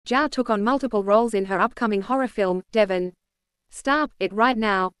JWoww took on multiple roles in her upcoming horror film, Devon. Stop it right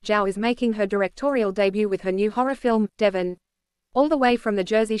now, JWoww is making her directorial debut with her new horror film, Devon. All the way from the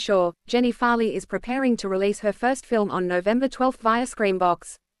Jersey Shore, Jenny Farley is preparing to release her first film on November 12 via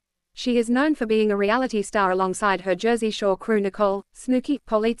Screambox. She is known for being a reality star alongside her Jersey Shore crew Nicole, Snooki,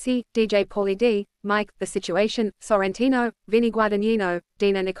 Polizzi, DJ Pauly D, Mike, The Situation, Sorrentino, Vinny Guadagnino,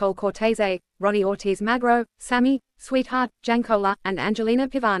 Dina Nicole Cortese, Ronnie Ortiz Magro, Sammy, Sweetheart, Jankola, and Angelina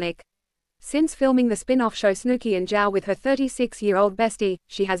Pivanik. Since filming the spin-off show Snooki and JWoww with her 36-year-old bestie,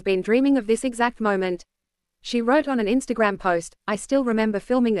 she has been dreaming of this exact moment. She wrote on an Instagram post, "I still remember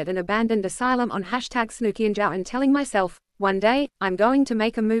filming at an abandoned asylum on #Snooki and JWoww and telling myself, one day, I'm going to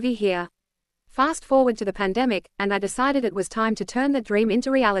make a movie here." Fast forward to the pandemic, and I decided it was time to turn that dream into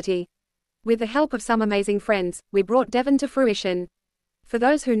reality. With the help of some amazing friends, we brought Devon to fruition. For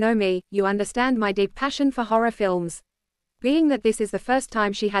those who know me, you understand my deep passion for horror films. Being that this is the first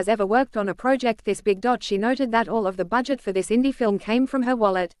time she has ever worked on a project this big, she noted that all of the budget for this indie film came from her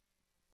wallet.